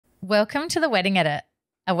Welcome to The Wedding Edit,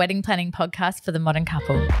 a wedding planning podcast for the modern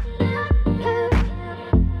couple.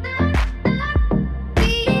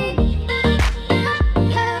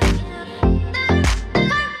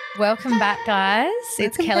 Welcome back, guys.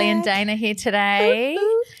 It's Kelly and Dana here today.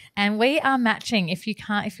 And we are matching. If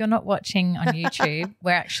you're not watching on YouTube,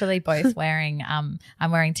 we're actually both wearing I'm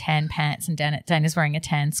wearing tan pants and Dana's wearing a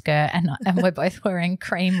tan skirt and we're both wearing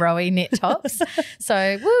cream rowy knit tops.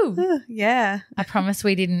 So woo. Yeah. I promise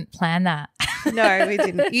we didn't plan that. No, we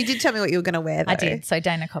didn't. You did tell me what you were going to wear though. I did. So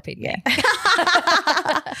Dana copied me.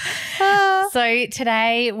 So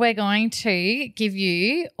today we're going to give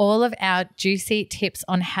you all of our juicy tips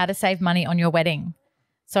on how to save money on your wedding.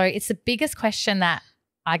 So it's the biggest question that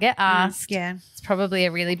I get asked. Yeah. It's probably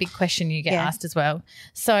a really big question you get asked as well.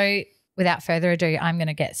 So without further ado, I'm going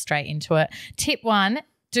to get straight into it. Tip 1,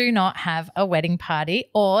 do not have a wedding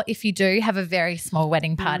party, or if you do, have a very small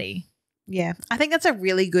wedding party. Yeah. I think that's a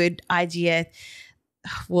really good idea.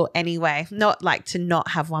 Well, anyway, not like to not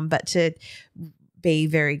have one, but to be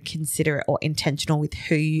very considerate or intentional with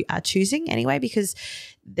who you are choosing anyway, because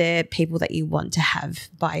they're people that you want to have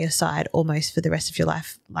by your side almost for the rest of your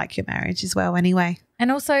life, like your marriage as well anyway.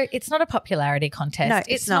 And also, it's not a popularity contest. No,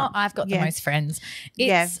 it's not I've got the most friends.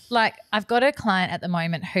 It's like I've got a client at the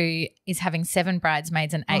moment who is having 7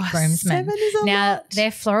 bridesmaids and 8 groomsmen. 7 is a lot.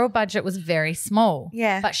 Their floral budget was very small.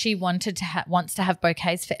 Yeah. But she wants to have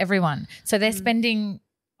bouquets for everyone. So they're spending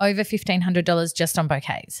over $1,500 just on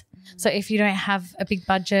bouquets. So if you don't have a big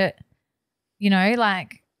budget,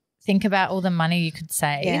 think about all the money you could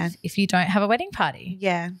save if you don't have a wedding party.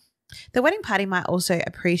 Yeah. The wedding party might also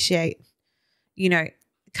appreciate,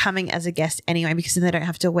 coming as a guest anyway, because then they don't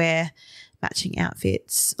have to wear matching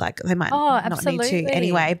outfits. Like they might not need to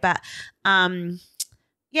anyway. But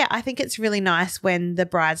I think it's really nice when the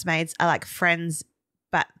bridesmaids are like friends,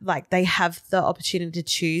 but like they have the opportunity to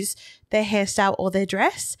choose their hairstyle or their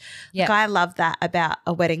dress. Yeah. Like I love that about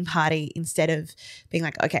a wedding party, instead of being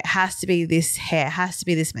like, okay, it has to be this hair, has to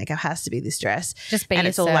be this makeup, has to be this dress. Just be and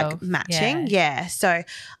yourself. It's all like matching. Yeah. So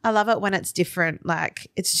I love it when it's different.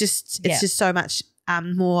 Like it's just so much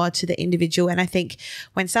more to the individual. And I think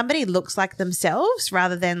when somebody looks like themselves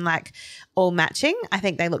rather than like all matching, I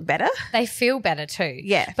think they look better. They feel better too.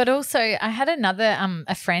 Yeah. But also I had another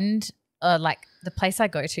a friend like the place I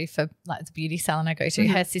go to for like the beauty salon I go to,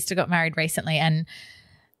 her sister got married recently and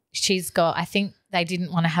I think they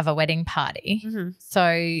didn't want to have a wedding party.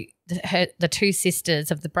 So the 2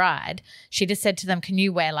 sisters of the bride, she just said to them, can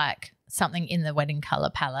you wear like something in the wedding colour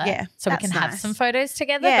palette? Yeah, so we can have some photos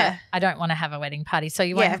together. Yeah. But I don't want to have a wedding party. So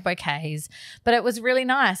you won't have bouquets. But it was really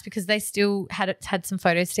nice because they still had some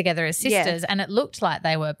photos together as sisters and it looked like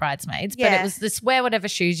they were bridesmaids. But it was this wear whatever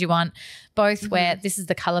shoes you want. Both wear, this is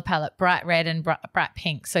the colour palette, bright red and bright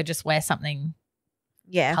pink. So just wear something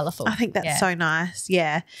colourful. I think that's so nice.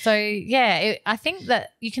 Yeah. So I think that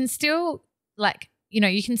you can still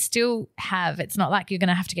you can still have, it's not like you're going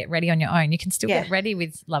to have to get ready on your own. You can still get ready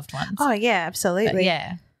with loved ones. Oh, yeah, absolutely.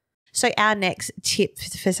 But So our next tip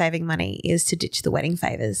for saving money is to ditch the wedding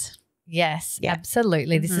favours. Yes,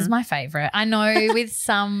 absolutely. This is my favourite. I know with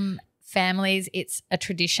some families it's a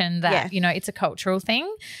tradition that, it's a cultural thing.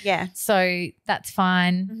 Yeah. So that's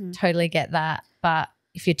fine. Totally get that. But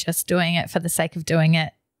if you're just doing it for the sake of doing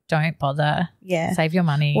it, don't bother. Yeah. Save your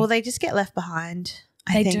money. Well, they just get left behind.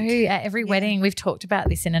 They do at every wedding. We've talked about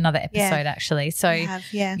this in another episode actually. So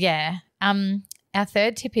our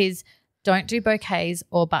third tip is don't do bouquets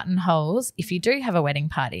or buttonholes if you do have a wedding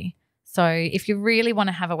party. So if you really want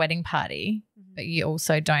to have a wedding party but you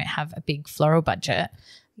also don't have a big floral budget,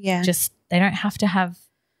 they don't have to have,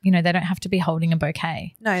 they don't have to be holding a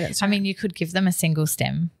bouquet. No, that's right. I mean, you could give them a single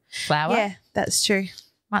stem flower. Yeah, that's true.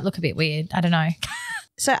 Might look a bit weird. I don't know.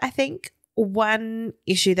 So I think one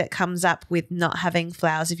issue that comes up with not having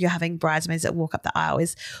flowers if you're having bridesmaids that walk up the aisle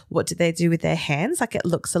is what do they do with their hands? Like it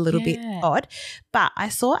looks a little bit odd. But I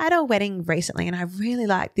saw at a wedding recently and I really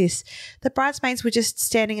liked this. The bridesmaids were just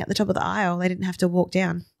standing at the top of the aisle. They didn't have to walk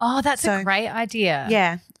down. Oh, that's a great idea.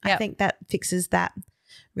 Yeah. I think that fixes that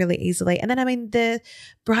really easily. And then, I mean, the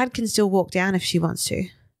bride can still walk down if she wants to.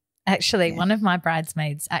 Actually, one of my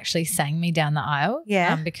bridesmaids actually sang me down the aisle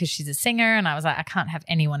because she's a singer and I was like, I can't have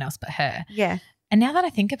anyone else but her. Yeah. And now that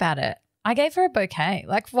I think about it, I gave her a bouquet.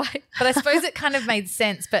 Like why? But I suppose it kind of made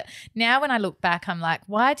sense. But now when I look back, I'm like,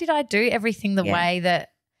 why did I do everything the way that,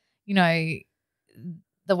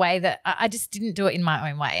 I just didn't do it in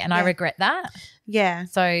my own way and I regret that. Yeah.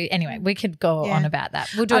 So anyway, we could go on about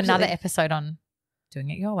that. We'll do another episode on doing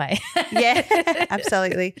it your way. Yeah,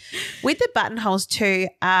 absolutely. With the buttonholes too,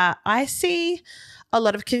 I see a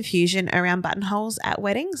lot of confusion around buttonholes at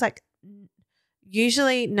weddings. Like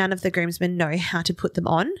usually none of the groomsmen know how to put them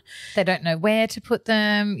on. They don't know where to put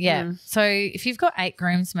them. Yeah. So if you've got 8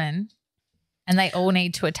 groomsmen and they all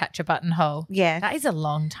need to attach a buttonhole, that is a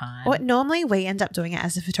long time. Well, normally we end up doing it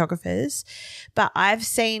as the photographers, but I've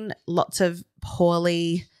seen lots of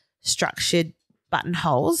poorly structured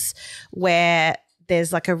buttonholes where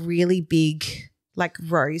there's like a really big like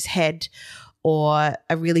rose head or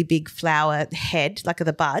a really big flower head, like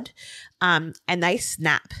the bud, and they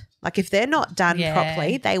snap. Like if they're not done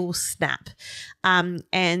properly, they will snap. And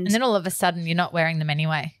then all of a sudden you're not wearing them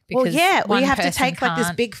anyway. Because you have to take like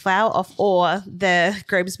this big flower off, or the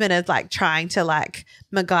groomsmen are like trying to like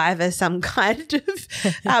MacGyver some kind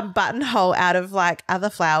of buttonhole out of like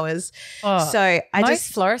other flowers. So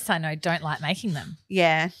most florists I know don't like making them.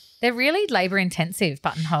 Yeah. They're really labour intensive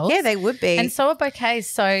buttonholes. Yeah, they would be. And so are bouquets.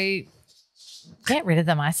 So get rid of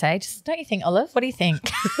them, I say. Just don't you think, Olive? What do you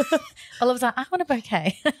think? Olive's like, I want a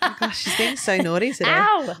bouquet. Oh gosh, she's being so naughty today.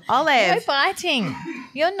 Ow. Olive. No biting.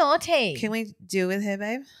 You're naughty. Can we deal with her,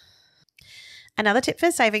 babe? Another tip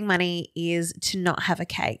for saving money is to not have a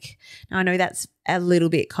cake. Now, I know that's a little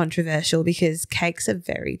bit controversial because cakes are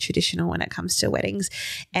very traditional when it comes to weddings,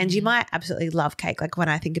 and you might absolutely love cake. Like when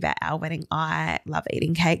I think about our wedding, I love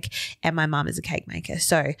eating cake, and my mum is a cake maker.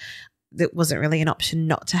 So it wasn't really an option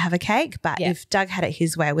not to have a cake, but if Doug had it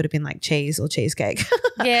his way, it would have been like cheese or cheesecake.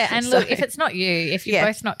 Yeah, and look, if it's not you, if you're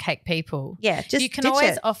both not cake people, just you can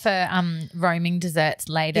always offer roaming desserts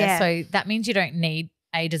later. Yeah. So that means you don't need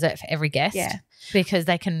a dessert for every guest. Yeah. Because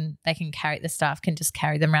they can carry, the staff can just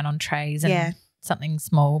carry them around on trays and something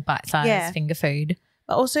small, bite-sized finger food.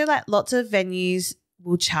 But also like lots of venues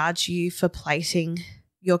will charge you for plating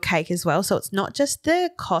your cake as well. So it's not just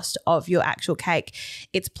the cost of your actual cake,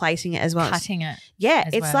 it's plating it as well. Cutting it. Yeah.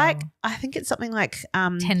 It's like, I think it's something like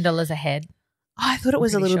 $10 a head. I thought it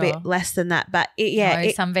was a little bit less than that, but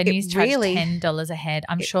some venues charge $10 a head.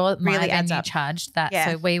 I'm sure my venue charged that.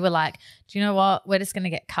 Yeah. So we were like, do you know what? We're just going to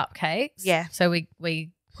get cupcakes. Yeah. So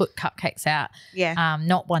we put cupcakes out. Yeah.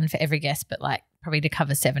 Not one for every guest, but like probably to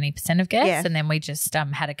cover 70% of guests. Yeah. And then we just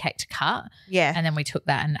had a cake to cut. Yeah. And then we took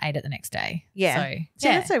that and ate it the next day. Yeah. So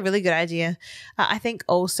that's a really good idea. I think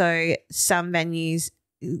also some venues,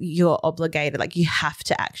 you're obligated, like you have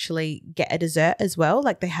to actually get a dessert as well.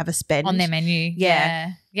 Like they have a spend on their menu.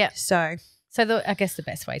 Yeah. So I guess the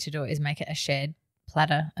best way to do it is make it a shared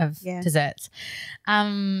platter of desserts.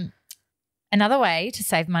 Another way to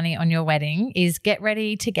save money on your wedding is get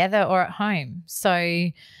ready together or at home.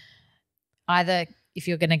 So either if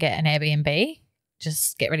you're going to get an Airbnb,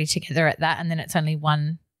 just get ready together at that, and then it's only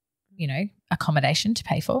one, accommodation to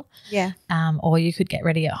pay for. Yeah. Or you could get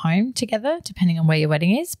ready at home together, depending on where your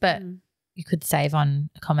wedding is. But you could save on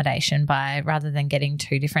accommodation by rather than getting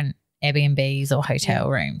 2 different Airbnbs or hotel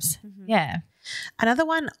rooms. Mm-hmm. Yeah. Another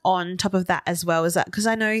one on top of that as well is that, because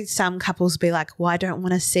I know some couples be like, well, I don't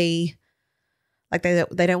want to see, like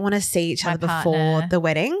they don't want to see each other before the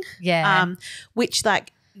wedding. Yeah. Which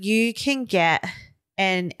like you can get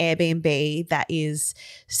an Airbnb that is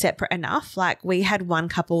separate enough. Like we had one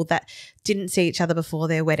couple that didn't see each other before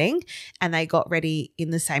their wedding and they got ready in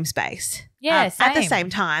the same space. Yeah, at the same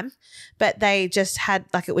time, but they just had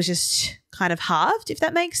like it was just kind of halved, if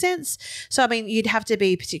that makes sense. So, I mean, you'd have to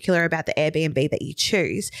be particular about the Airbnb that you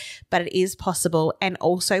choose, but it is possible, and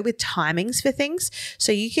also with timings for things.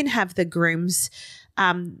 So you can have the groomsmen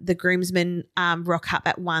rock up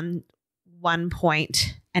at one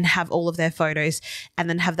point and have all of their photos, and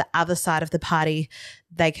then have the other side of the party,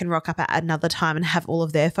 they can rock up at another time and have all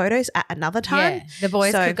of their photos at another time. Yeah. The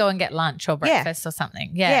boys could go and get lunch or breakfast or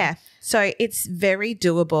something. Yeah. Yeah. So it's very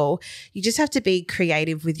doable. You just have to be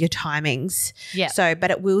creative with your timings. Yeah. So,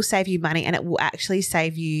 but it will save you money, and it will actually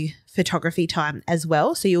save you photography time as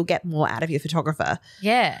well. So you'll get more out of your photographer.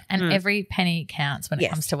 Yeah. And every penny counts when it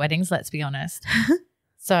comes to weddings, let's be honest.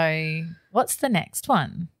 So what's the next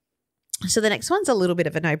one? So the next one's a little bit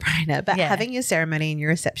of a no-brainer, but having your ceremony and your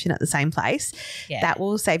reception at the same place, that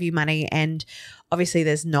will save you money, and obviously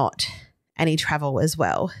there's not any travel as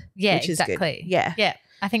well. Yeah, which is exactly. Good. Yeah. Yeah.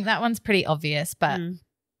 I think that one's pretty obvious, but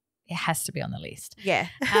it has to be on the list. Yeah.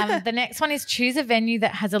 The next one is choose a venue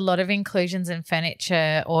that has a lot of inclusions and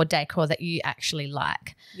furniture or decor that you actually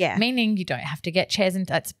like. Yeah. Meaning you don't have to get chairs in.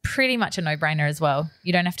 That's pretty much a no-brainer as well.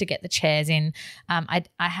 You don't have to get the chairs in. I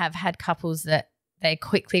have had couples that they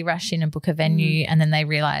quickly rush in and book a venue and then they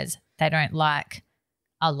realize they don't like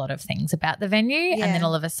a lot of things about the venue, and then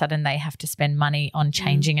all of a sudden they have to spend money on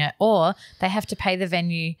changing it, or they have to pay the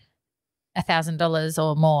venue $1,000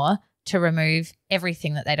 or more to remove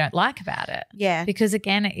everything that they don't like about it. Yeah. Because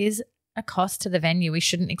again, it is a cost to the venue. We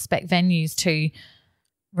shouldn't expect venues to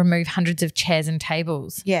remove hundreds of chairs and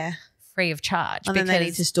tables. Yeah. free of charge. And then they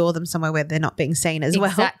need to store them somewhere where they're not being seen as well.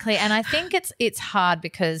 Exactly. And I think it's hard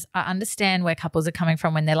because I understand where couples are coming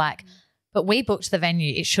from when they're like, but we booked the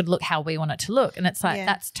venue. It should look how we want it to look. And it's like,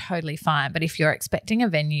 that's totally fine. But if you're expecting a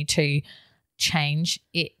venue to change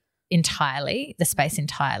it entirely, the space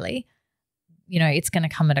entirely, you know, it's going to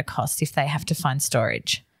come at a cost if they have to find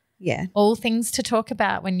storage. Yeah. All things to talk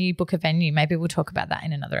about when you book a venue. Maybe we'll talk about that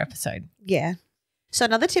in another episode. Yeah. So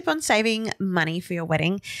another tip on saving money for your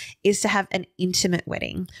wedding is to have an intimate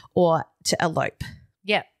wedding or to elope.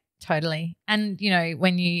 Yep, totally. And, you know,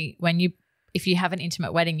 if you have an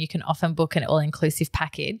intimate wedding, you can often book an all-inclusive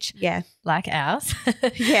package. Yeah. Like ours.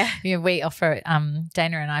 Yeah. You know, we offer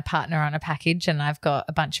Dana and I partner on a package, and I've got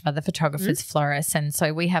a bunch of other photographers, florists, and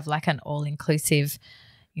so we have like an all-inclusive,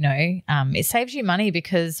 you know, it saves you money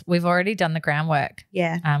because we've already done the groundwork.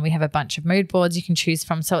 Yeah. We have a bunch of mood boards you can choose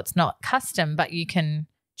from, so it's not custom, but you can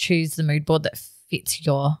choose the mood board that fits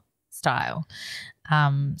your style.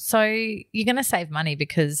 So you're going to save money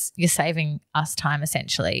because you're saving us time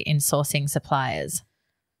essentially in sourcing suppliers.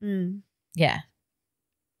 Yeah.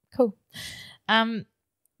 Cool. The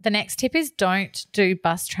next tip is don't do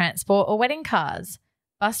bus transport or wedding cars.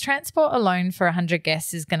 Bus transport alone for 100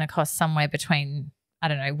 guests is going to cost somewhere between, I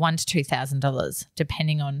don't know, $1,000 to $2,000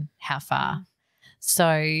 depending on how far.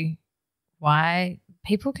 So why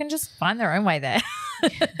people can just find their own way there.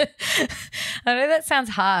 I know that sounds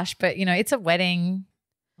harsh, but, you know, it's a wedding.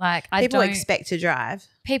 Like people expect to drive.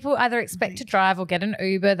 People either expect to drive or get an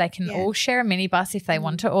Uber. They can all share a minibus if they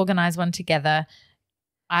want to organise one together.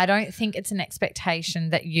 I don't think it's an expectation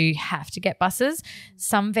that you have to get buses.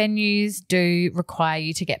 Some venues do require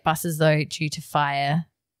you to get buses though due to fire,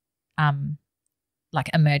 like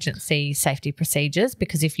emergency safety procedures,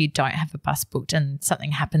 because if you don't have a bus booked and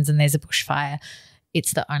something happens and there's a bushfire,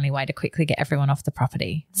 it's the only way to quickly get everyone off the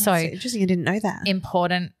property. That's so interesting. I didn't know that.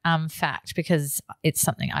 Important fact, because it's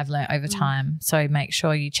something I've learned over time. So make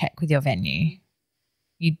sure you check with your venue.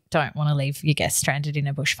 You don't want to leave your guests stranded in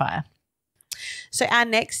a bushfire. So our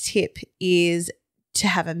next tip is to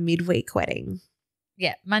have a midweek wedding.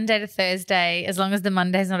 Yeah, Monday to Thursday, as long as the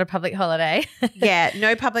Monday's not a public holiday. Yeah,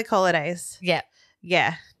 no public holidays. Yeah.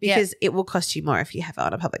 Yeah, because it will cost you more if you have it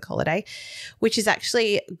on a public holiday, which is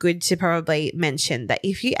actually good to probably mention that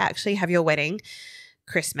if you actually have your wedding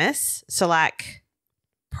Christmas, so like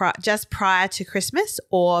just prior to Christmas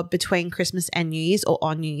or between Christmas and New Year's or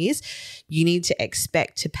on New Year's, you need to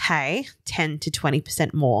expect to pay 10 to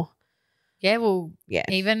 20% more. Yeah, well,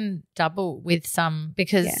 even double with some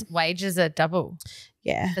because wages are double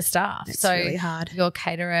for staff. It's so really hard. Your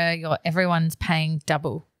caterer, everyone's paying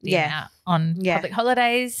double the amount on public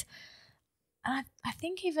holidays. I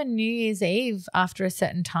think even New Year's Eve after a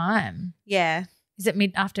certain time. Yeah. Is it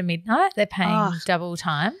after midnight they're paying double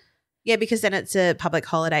time? Yeah, because then it's a public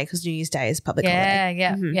holiday because New Year's Day is public holiday.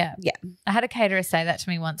 Yeah. I had a caterer say that to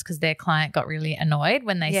me once because their client got really annoyed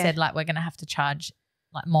when they said like we're going to have to charge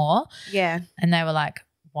like more. Yeah. And they were like,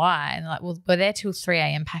 why? And like, well, we're there till 3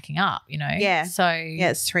 a.m. packing up, you know? Yeah. So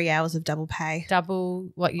it's 3 hours of double pay.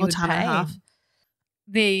 Double what you would time pay. And a half.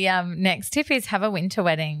 The next tip is have a winter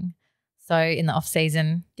wedding. So in the off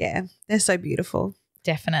season. Yeah. They're so beautiful.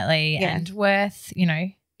 Definitely. Yeah. And worth, you know,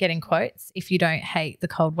 getting quotes if you don't hate the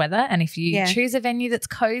cold weather. And if you choose a venue that's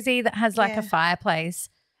cozy, that has like a fireplace,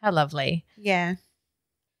 how lovely. Yeah.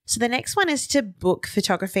 So the next one is to book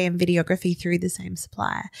photography and videography through the same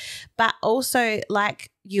supplier. But also,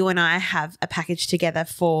 like you and I have a package together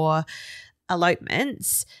for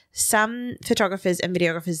elopements, some photographers and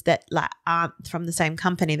videographers that like aren't from the same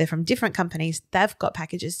company, they're from different companies, they've got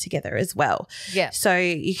packages together as well. Yeah. So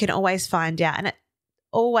you can always find out, and it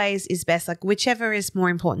always is best, like whichever is more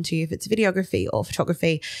important to you, if it's videography or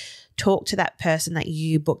photography, talk to that person that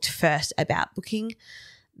you booked first about booking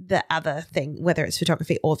the other thing, whether it's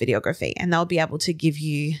photography or videography, and they'll be able to give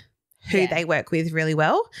you who they work with really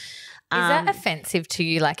well. Is that offensive to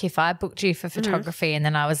you? Like if I booked you for photography and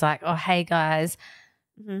then I was like, oh, hey guys,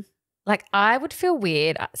 like I would feel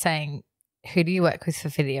weird saying, who do you work with for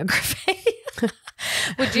videography?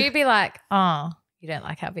 Would you be like, oh, you don't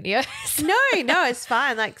like our videos? No, it's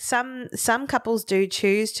fine. Like some couples do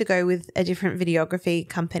choose to go with a different videography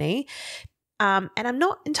company. And I'm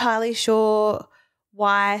not entirely sure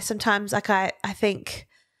why. Sometimes like I think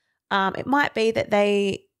it might be that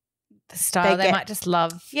they might just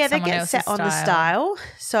love they get set on the style.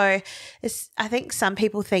 So I think some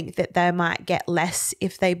people think that they might get less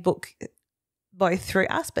if they book both through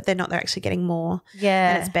us, but they're not. They're actually getting more.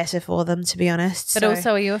 Yeah. And it's better for them, to be honest. But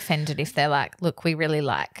also, are you offended if they're like, look, we really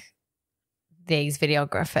like these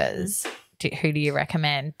videographers. who do you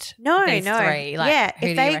recommend? No. Three. Like,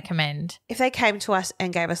 who do you recommend? If they came to us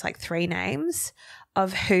and gave us like 3 names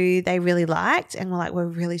of who they really liked and we're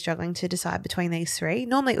really struggling to decide between these 3,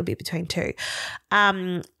 normally it would be between 2.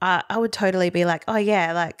 I would totally be like, oh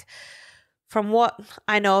yeah, like from what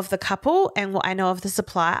I know of the couple and what I know of the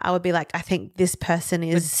supplier, I would be like, I think this person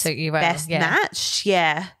is suit you well. best matched.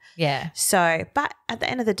 Yeah. Yeah. So, but at the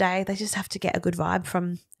end of the day, they just have to get a good vibe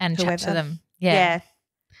from and whoever. Chat to them. Yeah.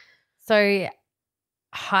 So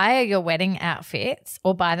hire your wedding outfits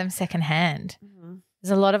or buy them secondhand. Mm-hmm.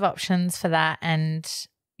 There's a lot of options for that, and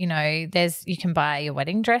you know, you can buy your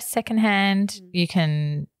wedding dress secondhand. Mm-hmm. You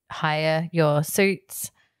can hire your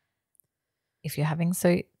suits if you're having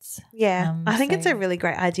suits. Yeah, I think it's a really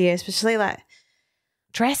great idea, especially like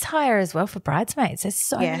dress hire as well for bridesmaids. There's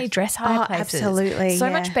so many dress hire places. Absolutely. So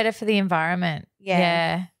much better for the environment.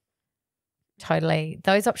 Yeah. Totally.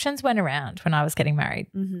 Those options went around when I was getting married.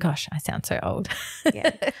 Mm-hmm. Gosh, I sound so old.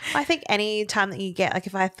 Yeah. I think any time that you get, like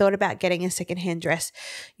if I thought about getting a secondhand dress,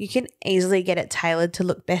 you can easily get it tailored to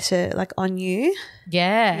look better like on you.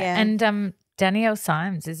 Yeah. And Danielle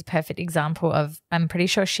Symes is a perfect example of, I'm pretty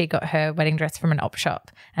sure she got her wedding dress from an op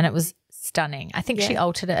shop and it was stunning. I think she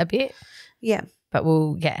altered it a bit. Yeah. But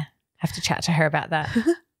we'll, have to chat to her about that.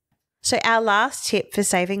 So our last tip for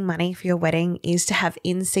saving money for your wedding is to have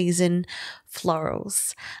in-season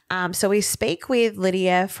florals. So we speak with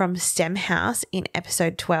Lydia from Stem House in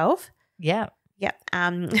episode 12. Yeah. Yep.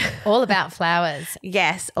 All about flowers.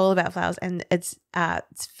 Yes, all about flowers, and it's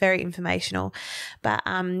very informational. But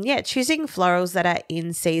choosing florals that are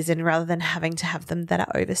in season rather than having to have them that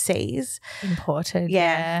are overseas. Imported.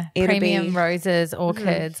 Yeah. Premium roses,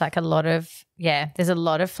 orchids, like a lot of there's a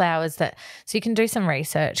lot of flowers so you can do some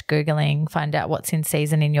research, Googling, find out what's in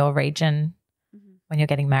season in your region when you're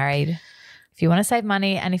getting married. If you want to save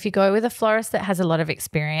money, and if you go with a florist that has a lot of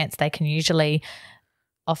experience, they can usually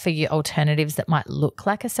offer you alternatives that might look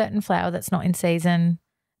like a certain flower that's not in season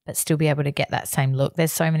but still be able to get that same look.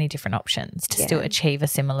 There's so many different options to still achieve a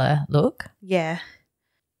similar look. Yeah.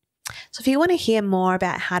 So if you want to hear more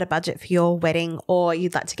about how to budget for your wedding, or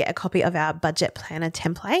you'd like to get a copy of our budget planner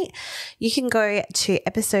template, you can go to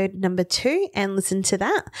episode number 2 and listen to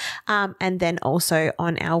that. And then also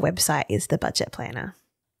on our website is the budget planner.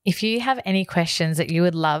 If you have any questions that you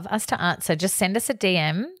would love us to answer, just send us a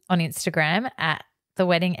DM on Instagram at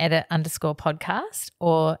theweddingedit_podcast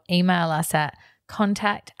or email us at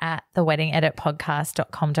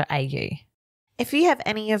contact@theweddingeditpodcast.com.au. If you have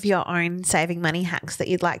any of your own saving money hacks that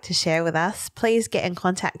you'd like to share with us, please get in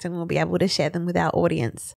contact and we'll be able to share them with our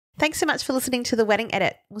audience. Thanks so much for listening to The Wedding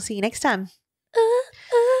Edit. We'll see you next time.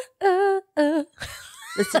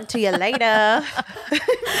 Listen to you later.